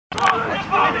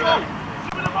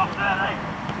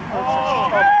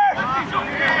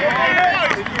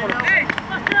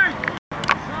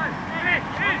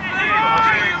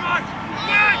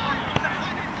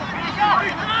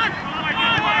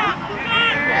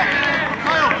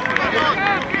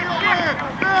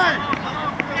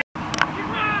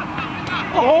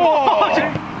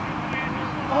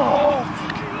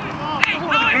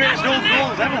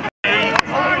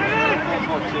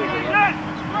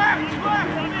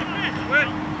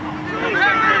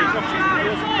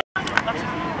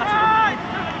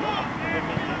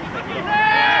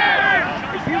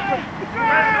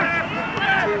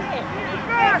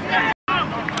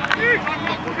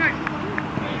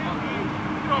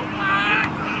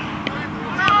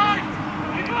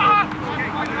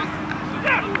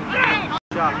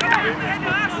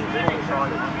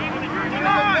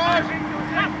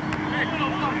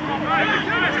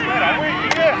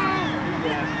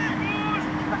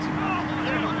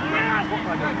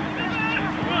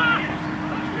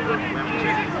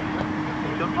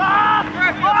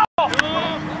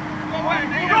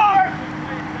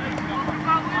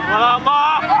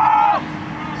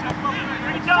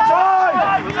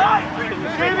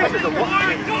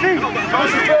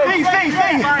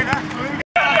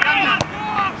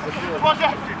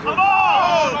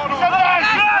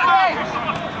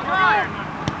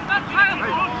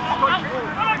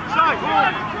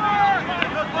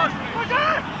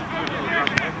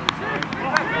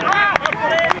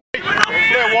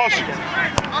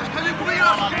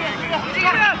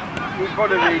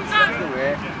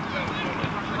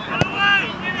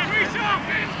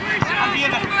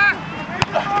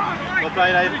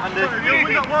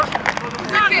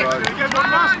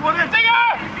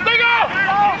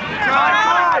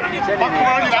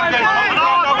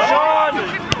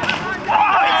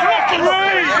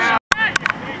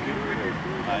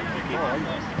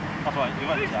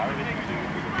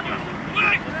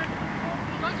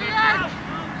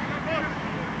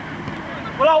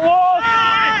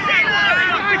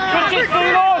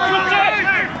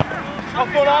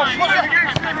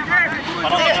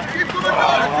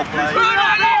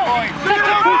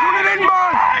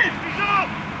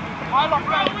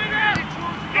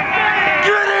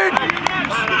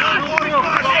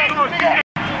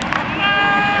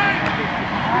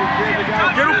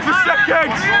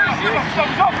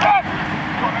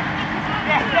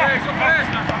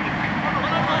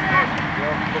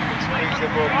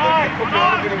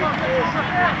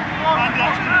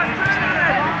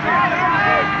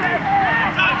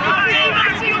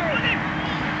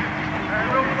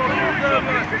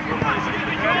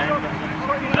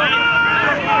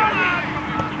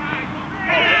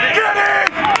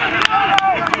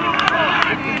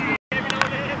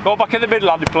Go back in the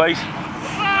middle, Andy, please.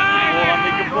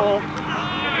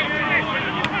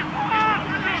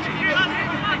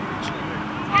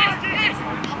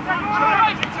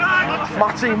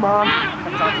 Matty, man.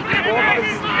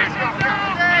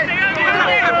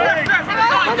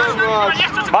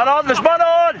 Man on, there's man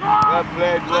on! Well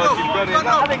played, boys. You've got it.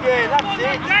 That again, that's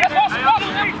it.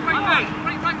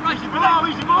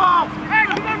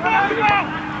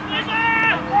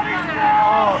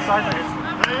 Oh, side.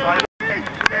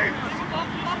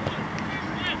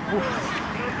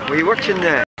 Were you watching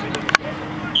there?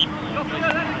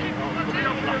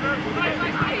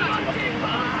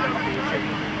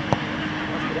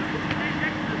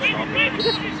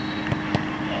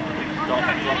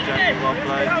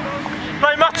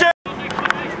 Play Matty!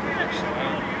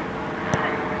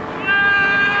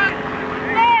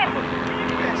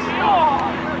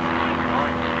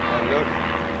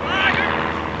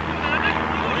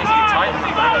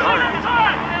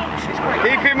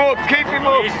 Keep him up, keep him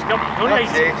up. He's done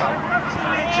 18 times.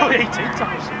 Done 18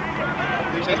 times.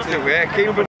 That's the way, keep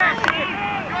him up.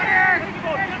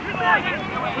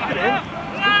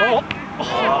 Oh,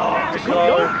 it's a good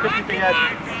goal. 50 head.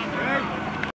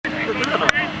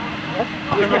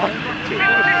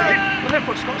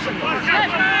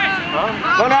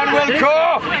 Come on,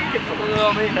 Wilco!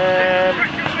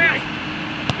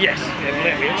 Yes,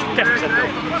 definitely.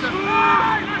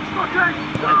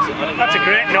 That's a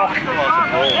great knock. That's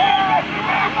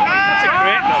a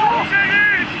great knock.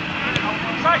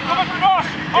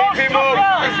 Keep him up!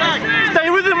 Stay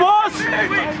with him, Waz!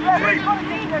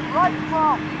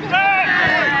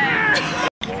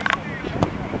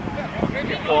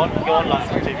 Go on,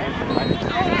 lads.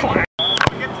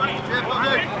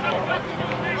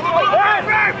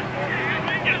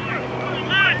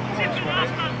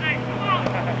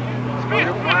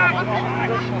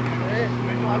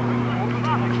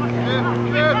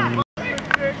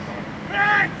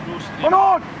 Come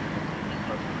on!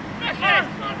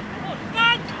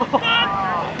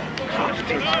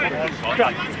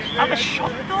 Have a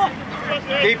shot though.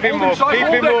 Keep him up, keep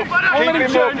him up, keep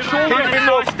him up, keep him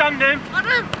up. Stand him.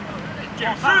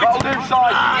 Hold him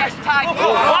side. Yes, tight.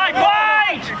 Wide,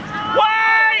 wide!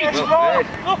 Wide!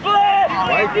 Lovely!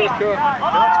 Wide, good, good.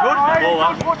 That's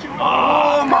good.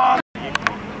 Oh, man!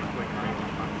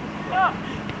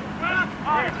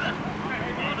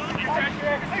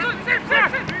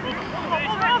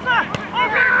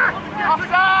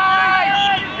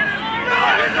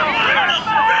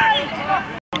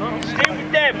 Stay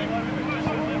with them.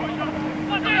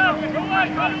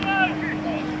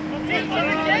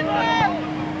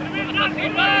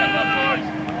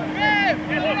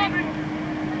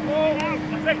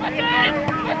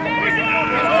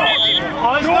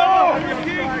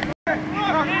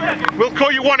 Wilco,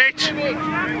 you want it?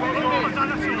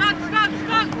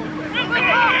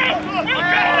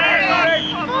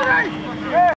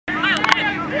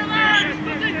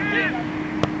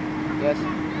 Yes.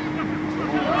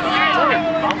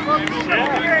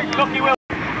 Lucky Will.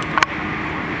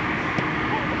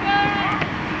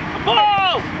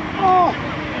 Ball! Oh!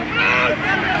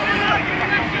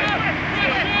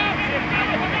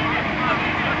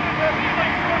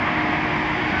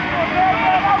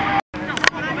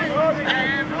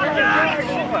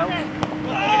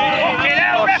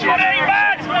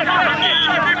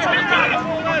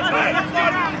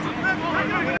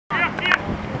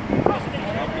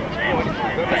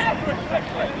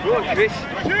 Go on, Chris.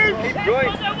 Keep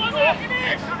going.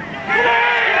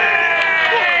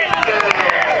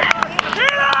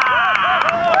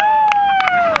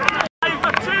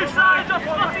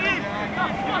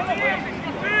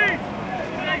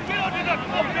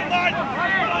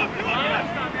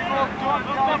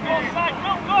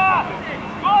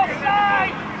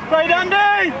 Play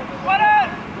Andy!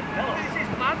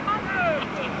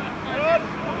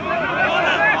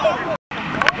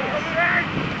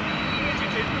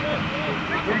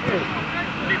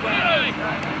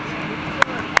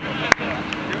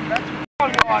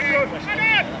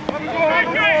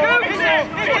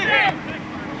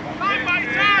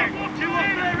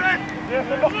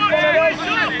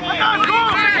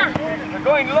 They're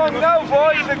going long now,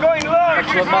 boys. They're going long.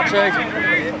 Excellent, Matty.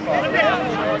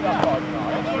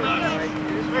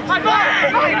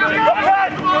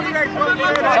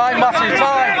 Time, Matty,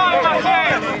 time.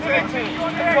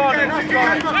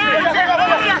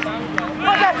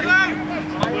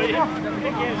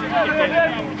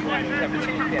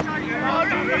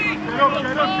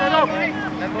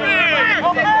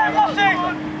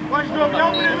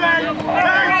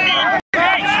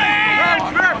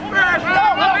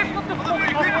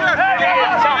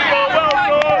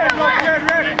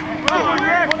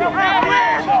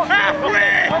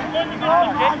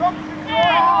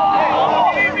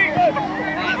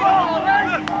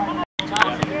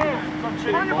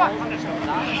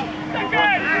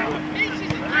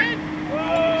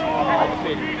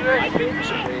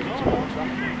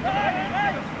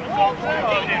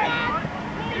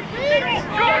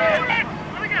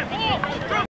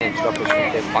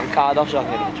 One card or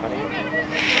something in the 20.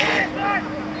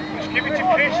 Just give it to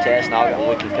Chris. Chase now, got a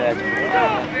wicked third.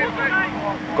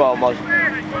 Go on, Moz.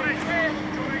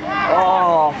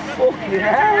 Oh, fucking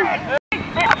hell!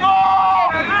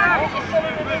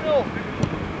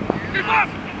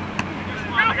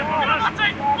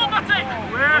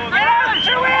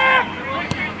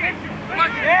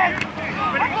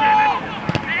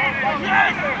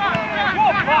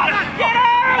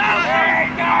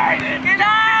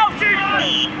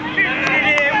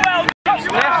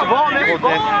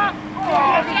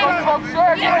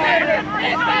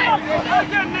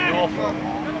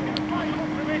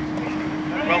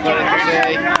 Well done,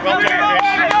 Chris. Well done,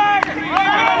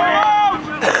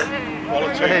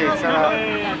 Chris.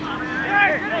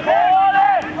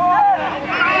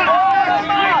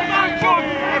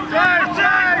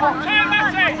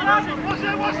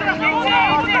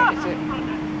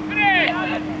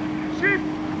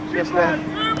 Yes, man.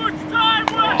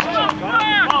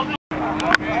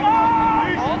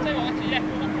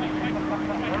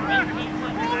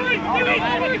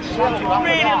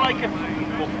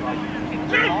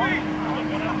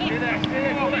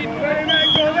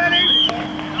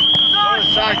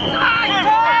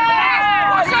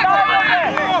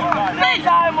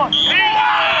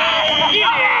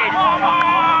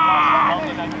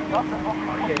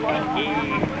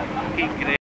 Keep